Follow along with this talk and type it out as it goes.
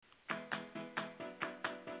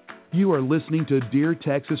You are listening to Dear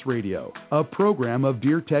Texas Radio, a program of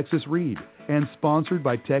Dear Texas Read and sponsored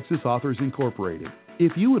by Texas Authors Incorporated.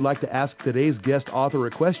 If you would like to ask today's guest author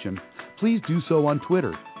a question, please do so on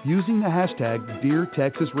Twitter using the hashtag Dear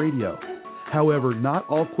Texas Radio. However, not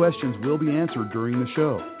all questions will be answered during the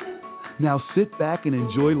show. Now sit back and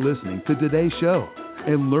enjoy listening to today's show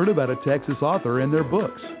and learn about a Texas author and their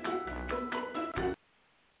books.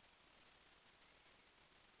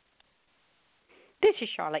 This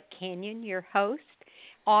is Charlotte Kenyon, your host,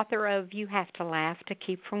 author of You Have to Laugh to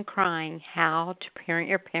Keep from Crying, How to Parent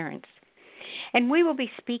Your Parents. And we will be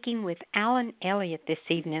speaking with Elliott this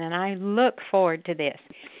evening, and I look forward to this.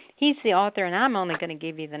 He's the author, and I'm only going to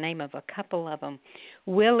give you the name of a couple of them.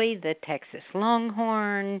 Willy, the Texas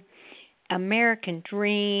Longhorn, American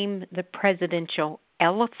Dream, The Presidential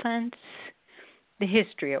Elephants, The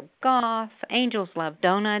History of Golf, Angels Love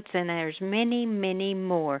Donuts, and there's many, many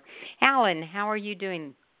more. Alan, how are you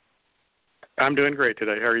doing? I'm doing great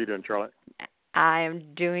today. How are you doing, Charlotte? I am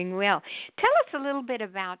doing well. Tell us a little bit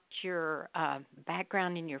about your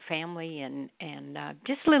background in your family and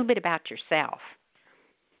just a little bit about yourself.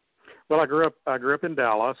 Well, I grew up in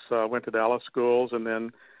Dallas, went to Dallas schools, and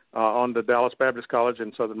then on to Dallas Baptist College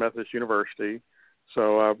and Southern Methodist University.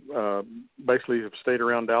 So basically have stayed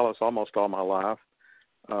around Dallas almost all my life.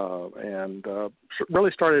 And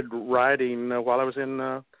really started writing while I was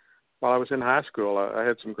in high school. I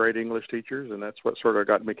had some great English teachers, and that's what sort of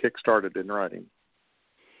got me kick-started in writing.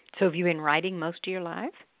 So have you been writing most of your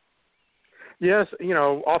life? Yes,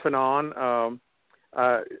 off and on.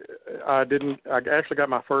 I actually got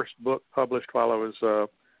my first book published while I was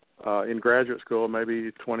in graduate school,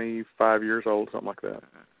 maybe 25 years old, something like that.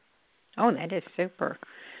 Oh, that is super.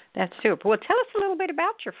 That's super. Well, tell us a little bit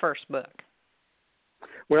about your first book.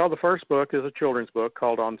 Well, the first book is a children's book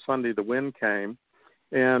called On Sunday the Wind Came.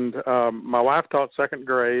 And my wife taught second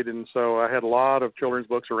grade, and so I had a lot of children's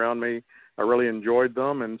books around me. I really enjoyed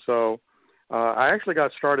them. And so I actually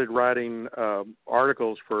got started writing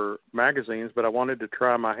articles for magazines, but I wanted to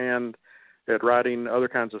try my hand at writing other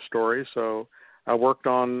kinds of stories. So I worked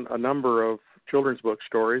on a number of children's book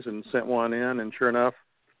stories and sent one in, and sure enough,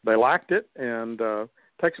 they liked it. And it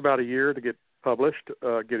takes about a year to get it published,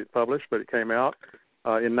 but it came out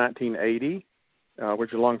in 1980, which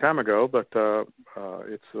is a long time ago. But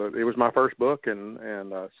it was my first book,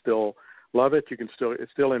 and still love it.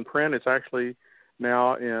 It's still in print. It's actually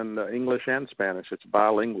now in English and Spanish. It's a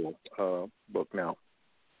bilingual book now.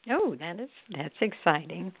 Oh, that's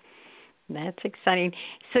exciting. That's exciting.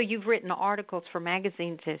 So you've written articles for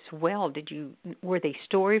magazines as well. Were they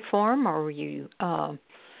story form, or were you, were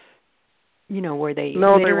they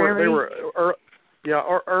No, literary? they were.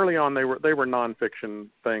 Early on they were nonfiction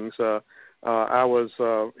things. I was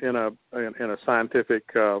in a scientific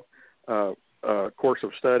course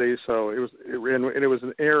of study, so it was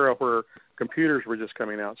an era where computers were just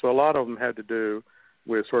coming out. So a lot of them had to do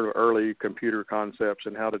with sort of early computer concepts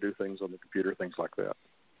and how to do things on the computer, things like that.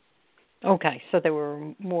 Okay, so they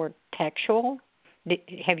were more textual.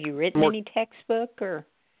 Have you written any textbook or?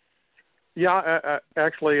 Yeah,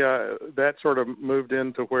 actually, that sort of moved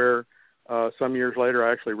into where some years later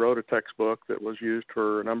I actually wrote a textbook that was used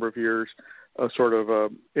for a number of years, a sort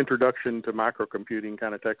of introduction to microcomputing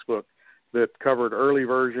kind of textbook that covered early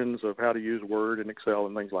versions of how to use Word and Excel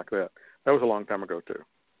and things like that. That was a long time ago, too.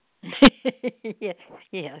 Yes,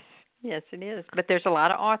 it is. But there's a lot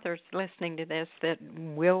of authors listening to this that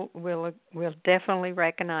will definitely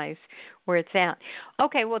recognize where it's at.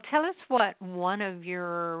 Okay, well, tell us what one of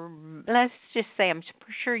your, let's just say, I'm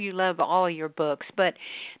sure you love all of your books, but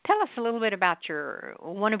tell us a little bit about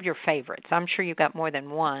one of your favorites. I'm sure you've got more than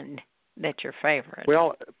one that's your favorite.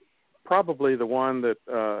 Well, probably the one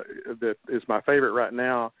that is my favorite right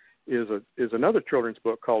now is another children's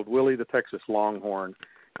book called Willy, the Texas Longhorn.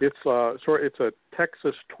 It's a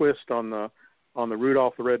Texas twist on the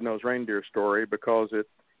Rudolph the Red-Nosed Reindeer story, because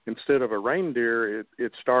instead of a reindeer,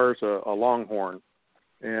 it stars a longhorn,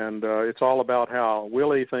 and it's all about how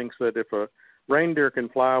Willy thinks that if a reindeer can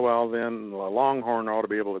fly, well, then a longhorn ought to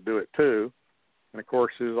be able to do it too. And of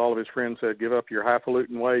course, as all of his friends said, give up your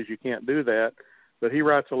highfalutin ways, you can't do that. But he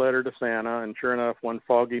writes a letter to Santa, and sure enough, one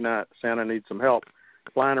foggy night, Santa needs some help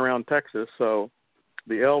flying around Texas, so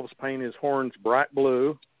the elves paint his horns bright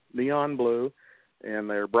blue, neon blue, and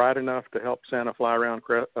they're bright enough to help Santa fly around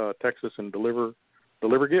Texas and deliver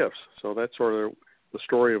gifts. So that's sort of the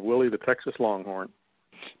story of Willy the Texas Longhorn.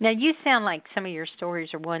 Now, you sound like some of your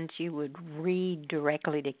stories are ones you would read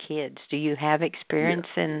directly to kids. Do you have experience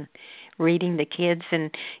in reading to kids?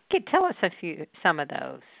 And tell us some of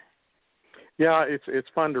those. Yeah, it's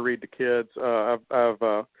fun to read to kids. I've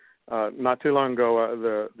not too long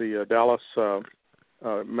ago, the Dallas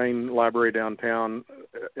main library downtown,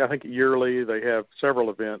 I think yearly they have several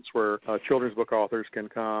events where children's book authors can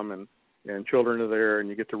come, and children are there, and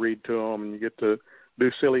you get to read to them, and you get to do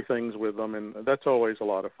silly things with them, and that's always a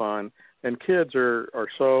lot of fun. And kids are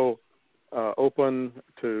so open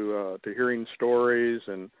to hearing stories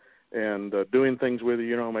and doing things with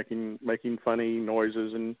you, making funny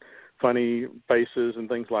noises and funny faces and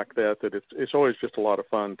things like that. That it's always just a lot of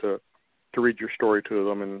fun to read your story to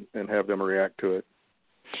them and have them react to it.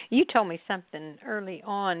 You told me something early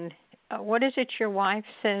on. What is it your wife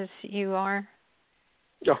says you are?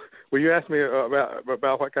 Oh, well, you asked me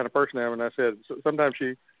about what kind of person I am, and I said sometimes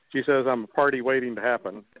she says I'm a party waiting to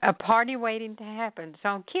happen. A party waiting to happen.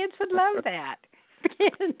 So kids would love that.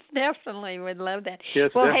 Kids definitely would love that.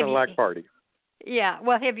 Kids definitely like party. Yeah.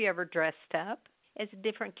 Well, have you ever dressed up as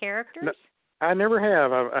different characters? No, I never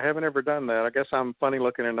have. I haven't ever done that. I guess I'm funny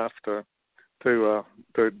looking enough to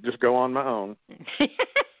just go on my own.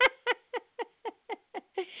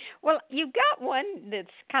 Well, you got one that's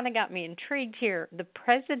kind of got me intrigued here. The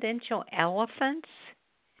presidential elephants.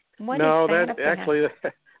 What no, is that that actually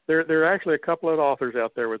there are actually a couple of authors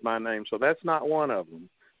out there with my name, so that's not one of them.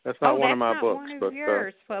 That's not one of my books. One of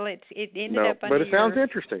yours. Well, it ended no, up under but it sounds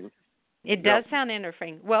interesting. It does sound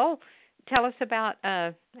interesting. Well, tell us about.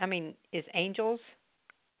 Is Angels?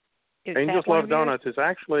 Angels Love Donuts is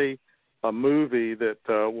actually a movie that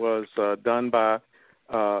was done by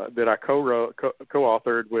that I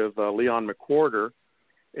co-authored with Leon McWhorter,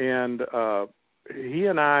 and he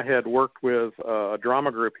and I had worked with a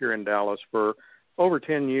drama group here in Dallas for over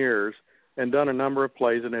 10 years and done a number of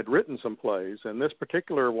plays and had written some plays. And this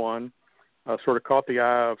particular one sort of caught the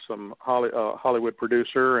eye of some Hollywood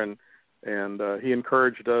producer, and he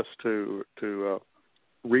encouraged us to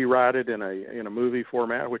rewrite it in a movie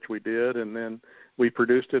format, which we did, and then we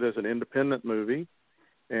produced it as an independent movie.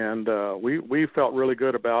 And we felt really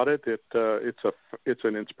good about it. It's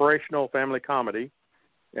an inspirational family comedy,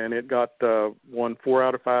 and it got won 4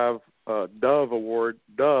 out of 5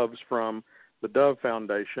 Doves from the Dove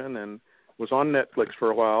Foundation, and was on Netflix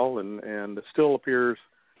for a while, and it still appears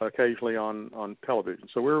occasionally on television.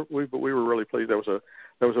 So we were really pleased. That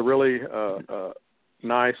was a really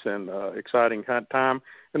nice and exciting kind of time,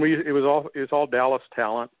 and it was all Dallas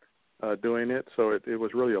talent doing it. So it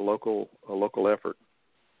was really a local effort.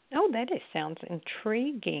 Oh, that sounds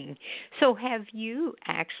intriguing. So have you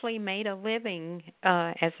actually made a living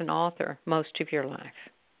as an author most of your life?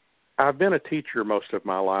 I've been a teacher most of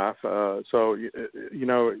my life. So,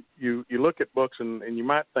 you look at books and you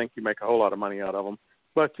might think you make a whole lot of money out of them.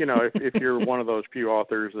 But, if you're one of those few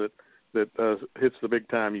authors that hits the big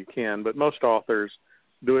time, you can. But most authors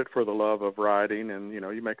do it for the love of writing, and,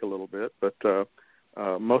 you make a little bit. But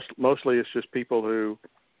mostly it's just people who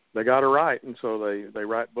they got to write, and so they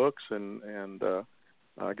write books, and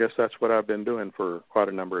I guess that's what I've been doing for quite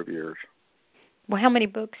a number of years. Well, how many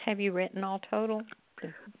books have you written all total?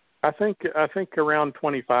 I think around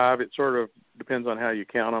 25. It sort of depends on how you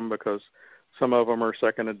count them, because some of them are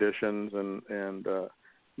second editions and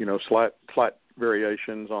slight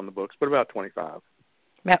variations on the books, but about 25.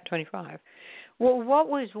 About 25. Well, what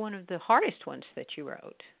was one of the hardest ones that you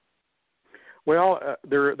wrote? Well,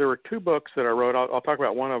 there were 2 books that I wrote. I'll talk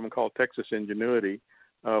about one of them called Texas Ingenuity,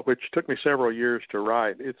 which took me several years to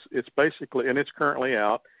write. It's basically, and it's currently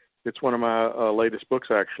out. It's one of my latest books,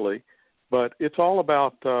 actually. But it's all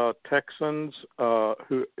about Texans,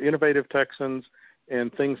 innovative Texans,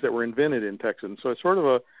 and things that were invented in Texas. So it's sort of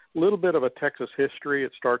a little bit of a Texas history.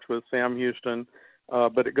 It starts with Sam Houston,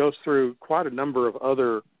 but it goes through quite a number of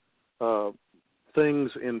other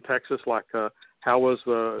things in Texas, like how was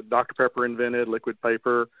Dr. Pepper invented, liquid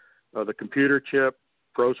paper, the computer chip,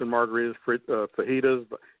 frozen margaritas, fajitas,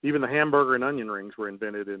 even the hamburger and onion rings were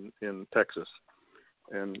invented in Texas.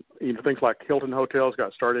 And things like Hilton hotels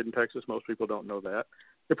got started in Texas. Most people don't know that.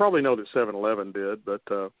 They probably know that 7-Eleven did, but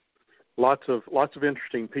lots of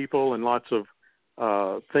interesting people and lots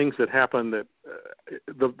of things that happened. That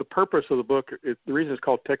the purpose of the book, the reason it's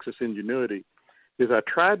called Texas Ingenuity, is I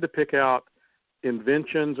tried to pick out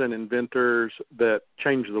inventions and inventors that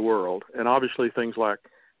changed the world. And obviously things like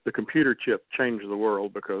the computer chip changed the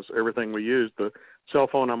world, because everything we use, the cell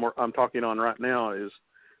phone I'm talking on right now,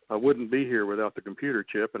 wouldn't be here without the computer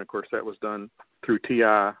chip. And of course that was done through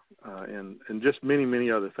TI, and just many, many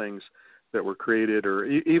other things that were created, or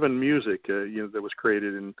even music, that was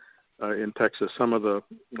created in Texas. Some of of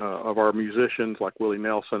our musicians, like Willy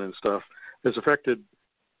Nelson and stuff, has affected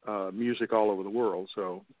music all over the world.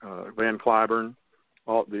 So Van Cliburn,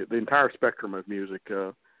 the entire spectrum of music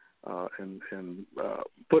and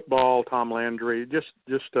football, Tom Landry, just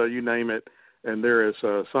you name it. And there is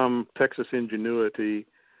some Texas Ingenuity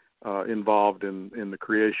involved in the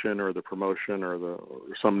creation or the promotion or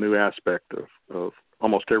some new aspect of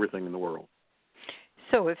almost everything in the world.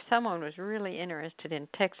 So if someone was really interested in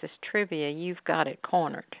Texas trivia, you've got it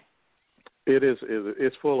cornered.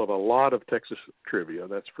 It's full of a lot of Texas trivia,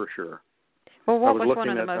 that's for sure. Well, what was one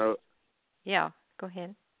of the most... Yeah, go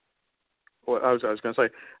ahead. Well, I was going to say,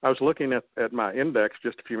 I was looking at my index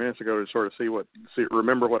just a few minutes ago to sort of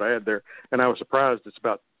remember what I had there, and I was surprised it's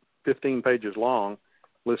about 15 pages long,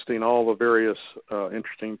 listing all the various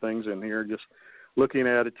interesting things in here. Just looking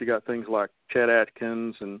at it, you got things like Chet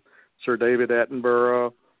Atkins and Sir David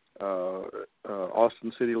Attenborough,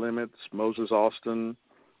 Austin City Limits, Moses Austin,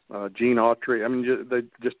 Gene Autry. I mean, they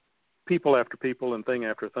just people after people and thing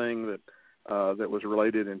after thing that was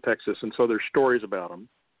related in Texas, and so there's stories about them.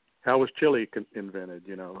 How was chili invented?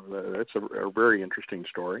 You know, that's a very interesting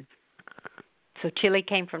story. So chili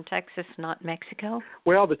came from Texas, not Mexico?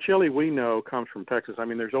 Well, the chili we know comes from Texas. I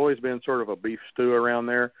mean, there's always been sort of a beef stew around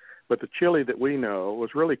there, but the chili that we know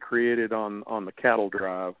was really created on the cattle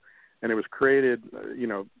drive, and it was created,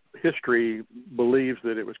 history believes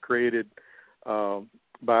that it was created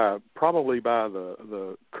probably by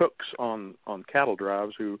the cooks on cattle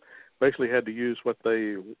drives who basically had to use what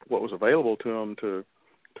was available to them to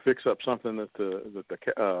fix up something that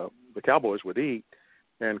the cowboys would eat.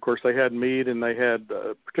 And of course they had meat, and they had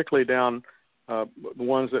particularly down the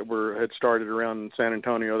ones that had started around San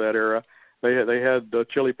Antonio, that era. They had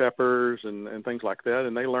chili peppers and things like that,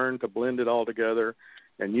 and they learned to blend it all together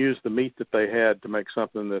and use the meat that they had to make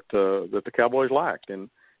something that the cowboys liked. And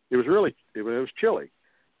it was chili.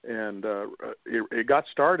 And it got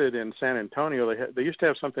started in San Antonio. They used to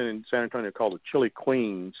have something in San Antonio called the Chili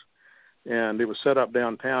Queens, and it was set up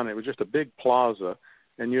downtown. It was just a big plaza,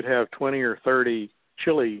 and you'd have 20 or 30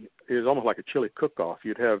 chili. It was almost like a chili cook-off.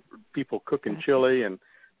 You'd have people cooking chili, and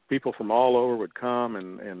people from all over would come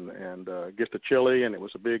and get the chili, and it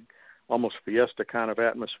was a big, almost fiesta kind of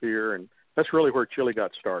atmosphere, and that's really where chili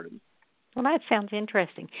got started. Well, that sounds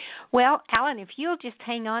interesting. Well, Alan, if you'll just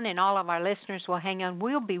hang on, and all of our listeners will hang on,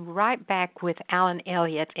 we'll be right back with Alan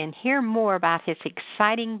Elliott and hear more about his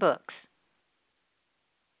exciting books.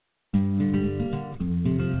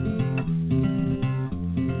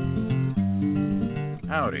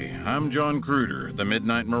 Howdy, I'm John Cruder, the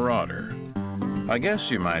Midnight Marauder. I guess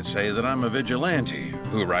you might say that I'm a vigilante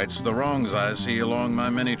who rights the wrongs I see along my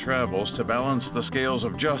many travels to balance the scales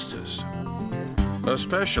of justice,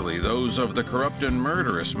 especially those of the corrupt and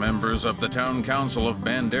murderous members of the Town Council of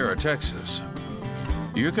Bandera, Texas.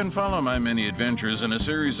 You can follow my many adventures in a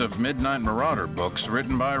series of Midnight Marauder books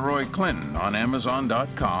written by Roy Clinton on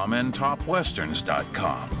Amazon.com and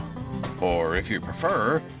TopWesterns.com. Or if you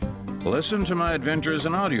prefer, listen to my adventures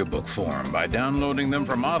in audiobook form by downloading them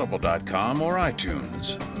from Audible.com or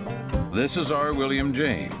iTunes. This is R. William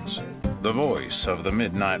James, the voice of the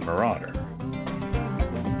Midnight Marauder.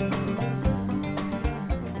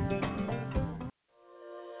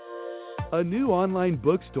 A new online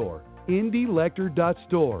bookstore,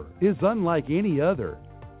 IndieLector.store, is unlike any other.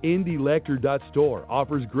 IndieLector.store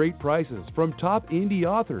offers great prices from top indie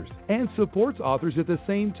authors and supports authors at the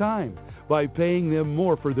same time by paying them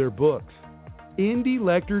more for their books.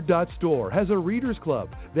 IndieLector.store has a readers club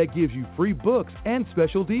that gives you free books and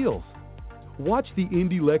special deals. Watch the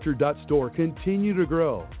IndieLector.store continue to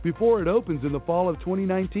grow before it opens in the fall of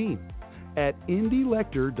 2019 at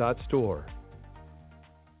IndieLector.store.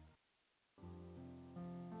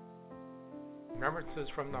 Remembrances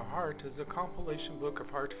from the Heart is a compilation book of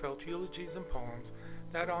heartfelt eulogies and poems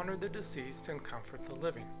that honor the deceased and comfort the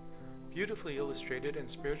living. Beautifully illustrated and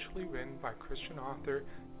spiritually written by Christian author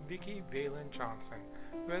Vicki Valen Johnson,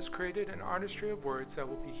 who has created an artistry of words that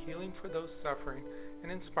will be healing for those suffering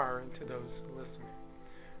and inspiring to those listening,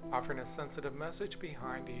 offering a sensitive message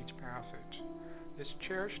behind each passage. This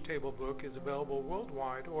cherished table book is available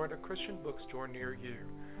worldwide or at a Christian bookstore near you.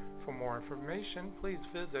 For more information, please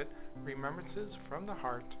visit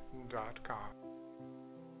remembrancesfromtheheart.com.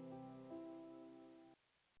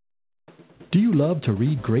 Do you love to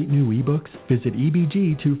read great new ebooks? Visit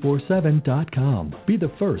EBG247.com. Be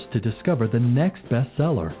the first to discover the next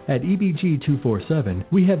bestseller. At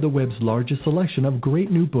EBG247, we have the web's largest selection of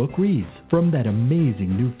great new book reads, from that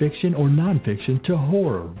amazing new fiction or nonfiction to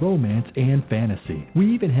horror, romance, and fantasy.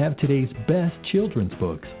 We even have today's best children's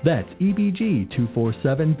books. That's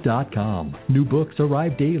EBG247.com. New books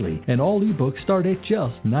arrive daily, and all ebooks start at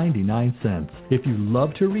just 99 cents. If you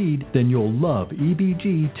love to read, then you'll love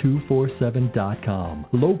EBG247. EBG247.com.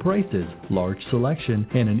 Low prices, large selection,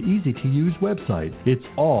 and an easy-to-use website. It's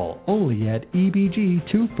all only at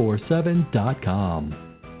EBG247.com.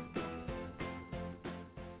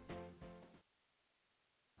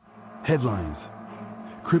 Headlines.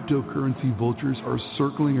 Cryptocurrency vultures are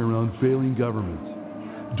circling around failing governments.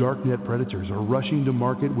 Darknet predators are rushing to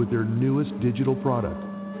market with their newest digital product.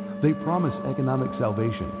 They promise economic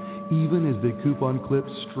salvation, even as they coupon clip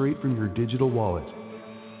straight from your digital wallet.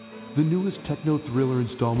 The newest techno-thriller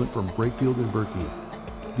installment from Brakefield and Berkey,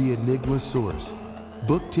 The Enigma Source.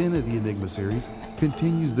 Book 10 of the Enigma series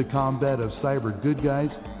continues the combat of cyber good guys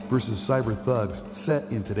versus cyber thugs set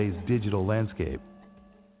in today's digital landscape.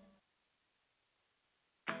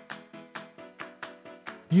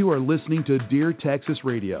 You are listening to Dear Texas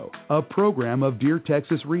Radio, a program of Dear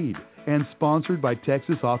Texas Read, and sponsored by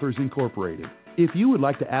Texas Authors Incorporated. If you would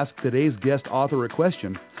like to ask today's guest author a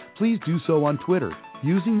question, please do so on Twitter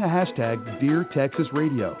using the hashtag Dear Texas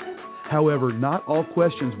Radio. However, not all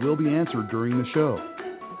questions will be answered during the show.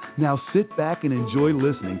 Now sit back and enjoy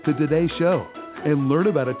listening to today's show and learn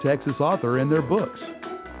about a Texas author and their books.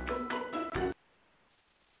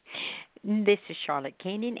 This is Charlotte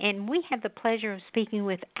Canyon, and we have the pleasure of speaking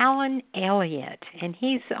with Elliott, and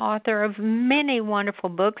he's the author of many wonderful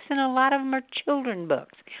books, and a lot of them are children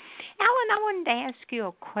books. Alan, I wanted to ask you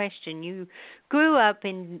a question. You grew up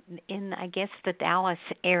in I guess, the Dallas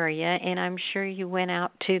area, and I'm sure you went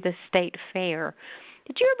out to the state fair.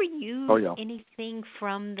 Did you ever use anything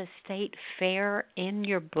from the state fair in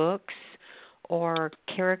your books or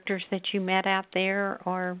characters that you met out there,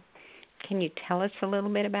 or can you tell us a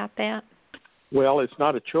little bit about that? Well, it's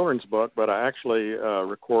not a children's book, but I actually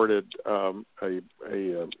recorded a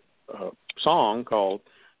song called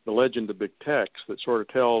The Legend of Big Tex that sort of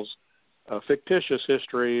tells a fictitious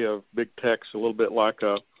history of Big Tex, a little bit like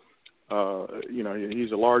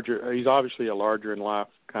he's obviously a larger in life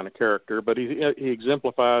kind of character, but he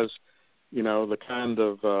exemplifies, the kind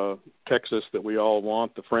of Texas that we all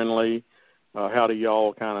want, the friendly, howdy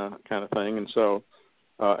y'all kind of thing. And so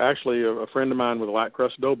actually a friend of mine with the Light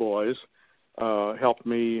Crust Doughboys helped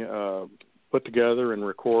me put together and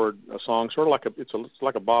record a song, sort of like it's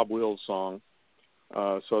like a Bob Wills song.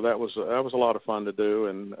 So that was a lot of fun to do,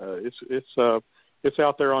 and it's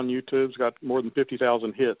out there on YouTube. It's got more than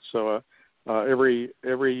 50,000 hits. So every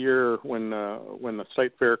year when the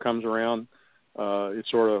state fair comes around, it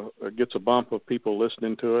sort of gets a bump of people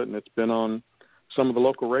listening to it, and it's been on some of the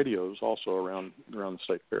local radios also around the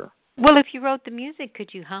state fair. Well, if you wrote the music,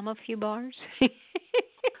 could you hum a few bars?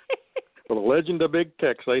 Well, the legend of Big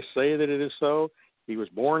Tex, they say that it is so. He was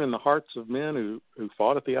born in the hearts of men who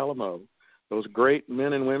fought at the Alamo. Those great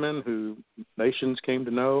men and women who nations came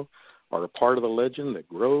to know are a part of the legend that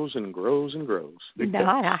grows and grows and grows. Big Tex.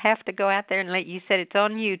 I have to go out there and let you said it's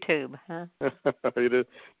on YouTube, huh? It is.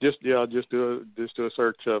 Just do a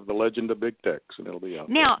search of the legend of Big Tex, and it'll be out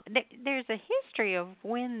there. Now, there's a history of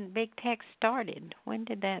when Big Tex started. When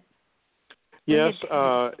did that? Yes.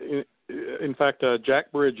 In fact,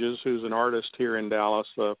 Jack Bridges, who's an artist here in Dallas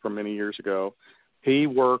from many years ago, he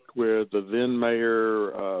worked with the then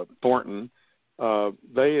mayor Thornton.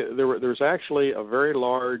 There's actually a very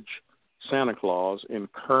large Santa Claus in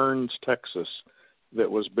Kearns, Texas, that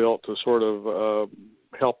was built to sort of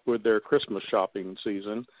help with their Christmas shopping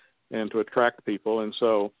season and to attract people. And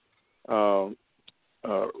so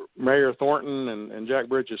Mayor Thornton and Jack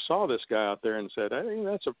Bridges saw this guy out there and said, "Hey,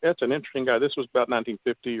 that's an interesting guy." This was about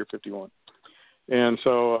 1950 or 51. And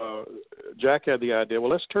so Jack had the idea, well,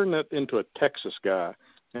 let's turn that into a Texas guy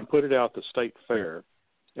and put it out at the state fair.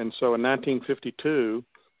 And so in 1952,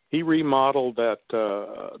 he remodeled that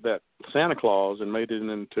Santa Claus and made it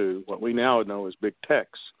into what we now know as Big Tex.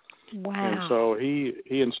 Wow. And so he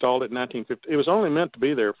installed it in 1950. It was only meant to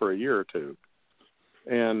be there for a year or two.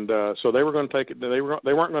 And so they were going to take it. They weren't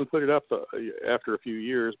going to put it up after a few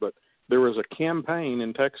years, but there was a campaign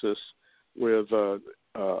in Texas with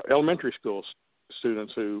elementary school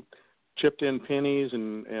students who chipped in pennies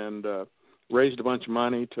and raised a bunch of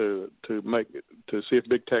money to see if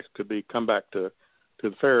Big Tex could come back to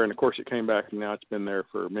the fair. And of course, it came back, and now it's been there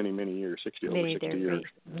for many years, 60 years.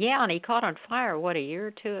 Yeah, and he caught on fire a year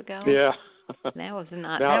or two ago. Yeah. That was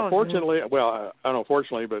not. Now, fortunately, well, I don't know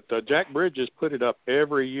fortunately, but Jack Bridges put it up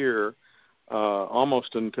every year,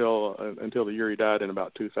 almost until the year he died in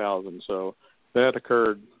about 2000. So that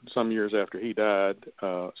occurred some years after he died.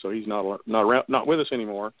 So he's not around, not with us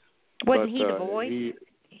anymore. Wasn't he the voice?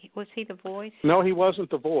 Was he the voice? No, he wasn't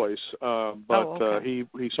the voice. Okay.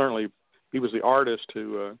 He certainly was the artist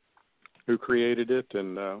who created it,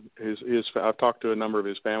 and I've talked to a number of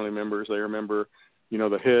his family members. They remember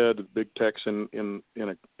the head, the big Texan in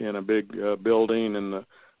a big building, and the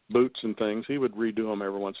boots and things. He would redo them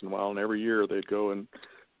every once in a while, and every year they'd go and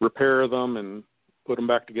repair them and put them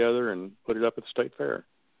back together and put it up at the state fair.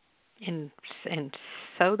 And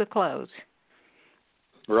sew the clothes.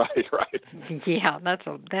 Right. Yeah, that's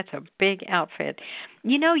a big outfit.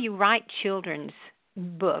 You write children's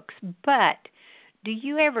books, but do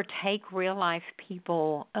you ever take real life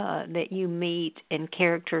people that you meet and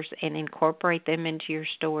characters and incorporate them into your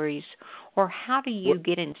stories, or how do you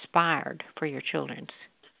get inspired for your children's?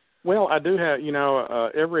 Well, I do have.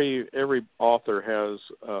 Every author has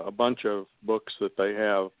a bunch of books that they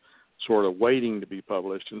have sort of waiting to be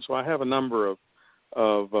published, and so I have a number of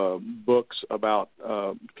books about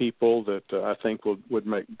people that I think would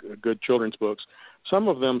make good children's books. Some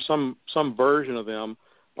of them, some version of them,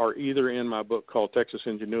 are either in my book called Texas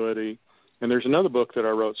Ingenuity, and there's another book that I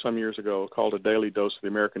wrote some years ago called A Daily Dose of the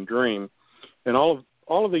American Dream. And all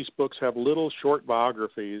of these books have little short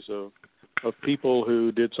biographies of people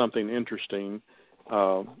who did something interesting.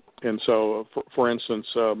 And so, for instance,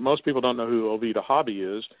 most people don't know who Ovida Hobby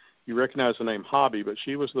is. You recognize the name Hobby, but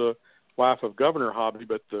she was the wife of Governor Hobby.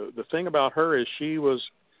 But the thing about her is she was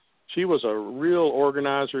a real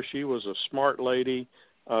organizer. She was a smart lady.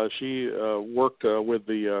 She worked with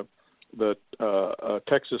the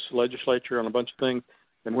Texas legislature on a bunch of things.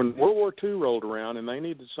 And when World War II rolled around and they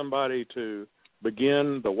needed somebody to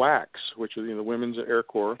begin the WACs, which is the Women's Air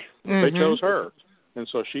Corps, they chose her. And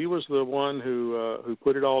so she was the one who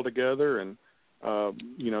put it all together. And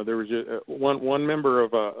there was one member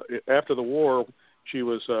of after the war, she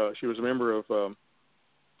was a member of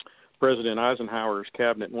President Eisenhower's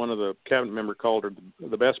cabinet. One of the cabinet members called her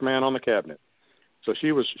the best man on the cabinet. So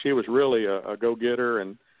she was really a go-getter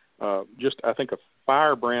and just, I think, a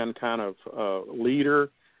firebrand kind of leader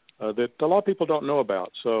that a lot of people don't know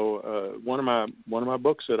about. So one of my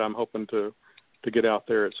books that I'm hoping to get out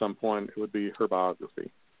there at some point would be her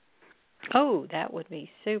biography. Oh, that would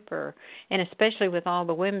be super, and especially with all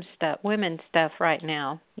the women's stuff right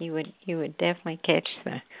now, you would definitely catch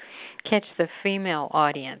the female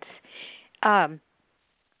audience.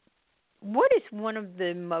 What is one of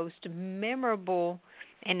the most memorable,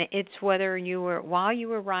 and it's whether while you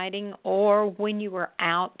were writing or when you were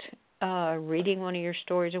out reading one of your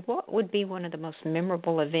stories, what would be one of the most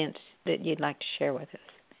memorable events that you'd like to share with us?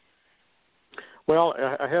 Well,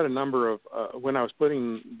 I had a number of, when I was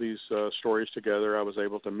putting these stories together, I was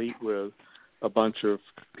able to meet with a bunch of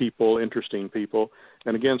people, interesting people.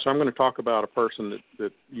 And again, so I'm going to talk about a person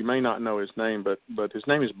that you may not know his name, but his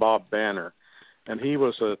name is Bob Banner. And he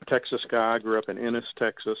was a Texas guy, grew up in Ennis,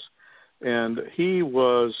 Texas. And he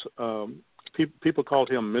was, people called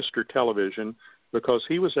him Mr. Television because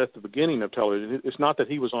he was at the beginning of television. It's not that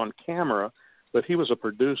he was on camera, but he was a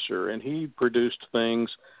producer. And he produced things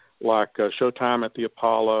like Showtime at the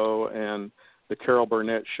Apollo and the Carol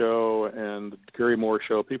Burnett Show and the Gary Moore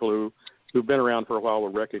Show. People who've been around for a while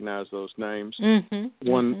will recognize those names.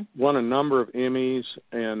 Won a number of Emmys,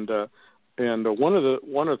 and one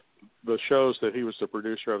of the shows that he was the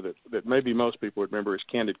producer of that maybe most people would remember is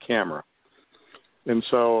Candid Camera. And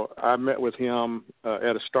so I met with him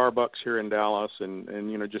at a Starbucks here in Dallas, and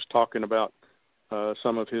just talking about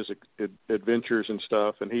some of his adventures and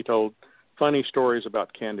stuff. And he told funny stories about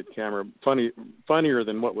Candid Camera, funnier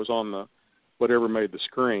than what was on whatever made the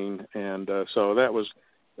screen. And so it was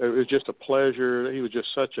just a pleasure. He was just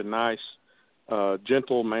such a nice,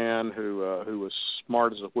 gentle man who was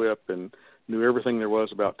smart as a whip and knew everything there was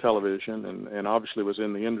about television, and obviously was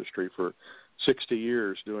in the industry for 60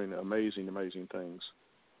 years doing amazing things.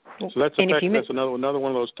 So that's another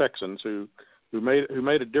one of those Texans who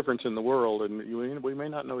made a difference in the world, and we may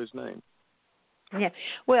not know his name. Yeah,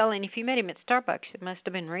 well, and if you met him at Starbucks, it must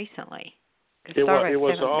have been recently. It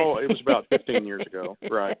was about 15 years ago,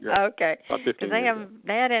 right? Yeah. Okay, because they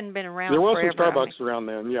hadn't been around. There was forever, some Starbucks around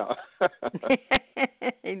then, yeah.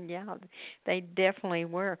 Yeah, they definitely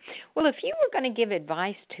were. Well, if you were going to give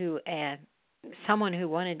advice to someone who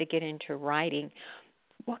wanted to get into writing,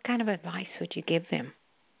 what kind of advice would you give them?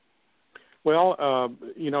 Well,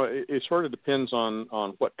 it sort of depends on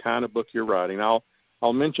what kind of book you're writing.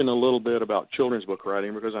 I'll mention a little bit about children's book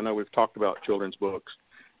writing because I know we've talked about children's books,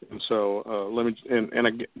 and so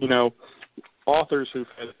authors who've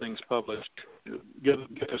had things published get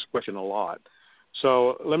this question a lot.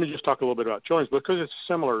 So let me just talk a little bit about children's books because it's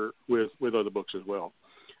similar with other books as well.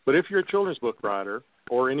 But if you're a children's book writer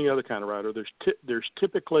or any other kind of writer, there's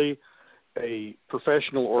typically a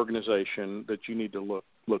professional organization that you need to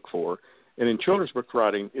look for. And in children's book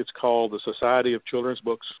writing, it's called the Society of Children's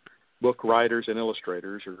Book Writers and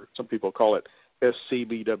Illustrators, or some people call it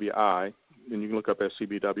SCBWI. and you can look up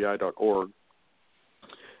scbwi.org.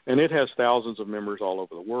 And it has thousands of members all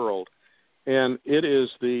over the world, and it is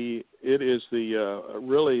really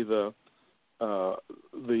the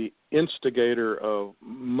instigator of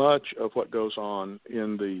much of what goes on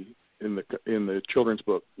in the children's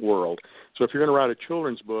book world. So if you're going to write a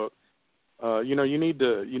children's book, you need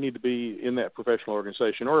to be in that professional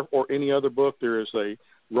organization, or any other book. There is a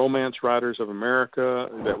Romance Writers of America,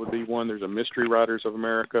 that would be one. There's a Mystery Writers of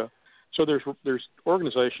America. So there's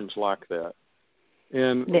organizations like that.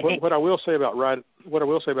 And what I will say about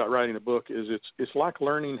writing a book is it's like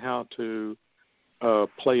learning how to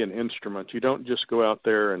play an instrument. You don't just go out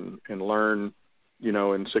there and learn,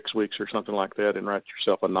 in 6 weeks or something like that, and write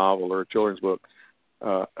yourself a novel or a children's book.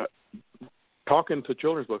 Talking to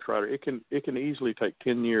children's books writer, it can easily take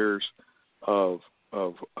 10 years of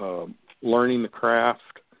learning the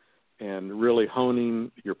craft and really honing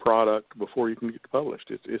your product before you can get published.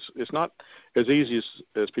 It's not as easy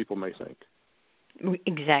as people may think.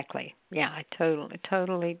 Exactly. Yeah, I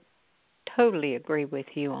totally agree with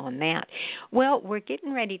you on that. Well, we're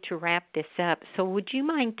getting ready to wrap this up, so would you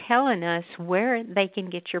mind telling us where they can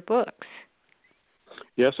get your books?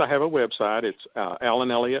 Yes, I have a website. It's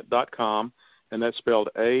alanelliott.com, and that's spelled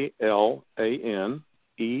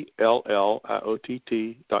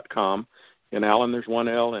ALANELLIOTT.com. In Alan, there's one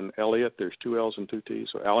L, and Elliott, there's two L's and two T's,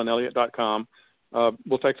 so alanelliott.com.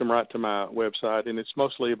 We'll take them right to my website, and it's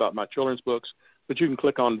mostly about my children's books, but you can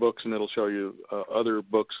click on books, and it'll show you other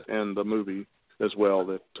books and the movie as well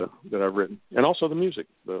that I've written, and also the music,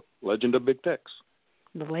 The Legend of Big Tex.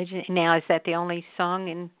 The Legend. Now, is that the only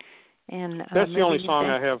song that's the only song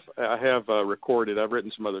I have recorded. I've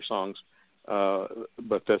written some other songs,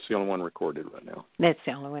 but that's the only one recorded right now. That's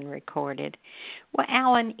the only one recorded. Well,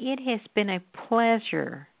 Alan, it has been a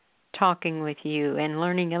pleasure talking with you and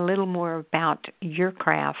learning a little more about your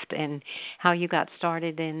craft and how you got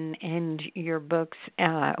started in your books.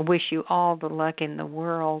 I wish you all the luck in the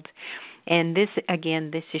world. And this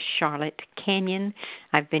is Charlotte Kenyon.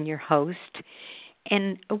 I've been your host.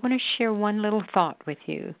 And I want to share one little thought with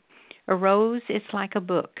you. A rose is like a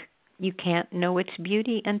book. You can't know its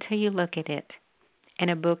beauty until you look at it. And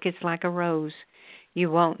a book is like a rose. You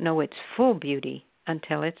won't know its full beauty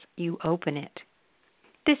until you open it.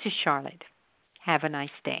 This is Charlotte. Have a nice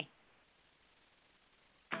day.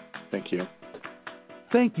 Thank you.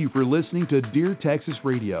 Thank you for listening to Dear Texas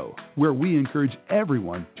Radio, where we encourage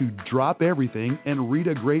everyone to drop everything and read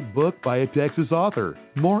a great book by a Texas author.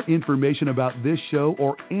 More information about this show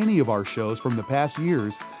or any of our shows from the past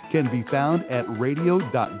years can be found at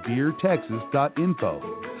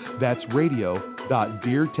radio.deartexas.info. That's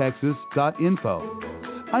radio.deartexas.info.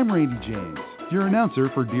 I'm Randy James, your announcer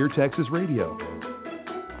for Dear Texas Radio.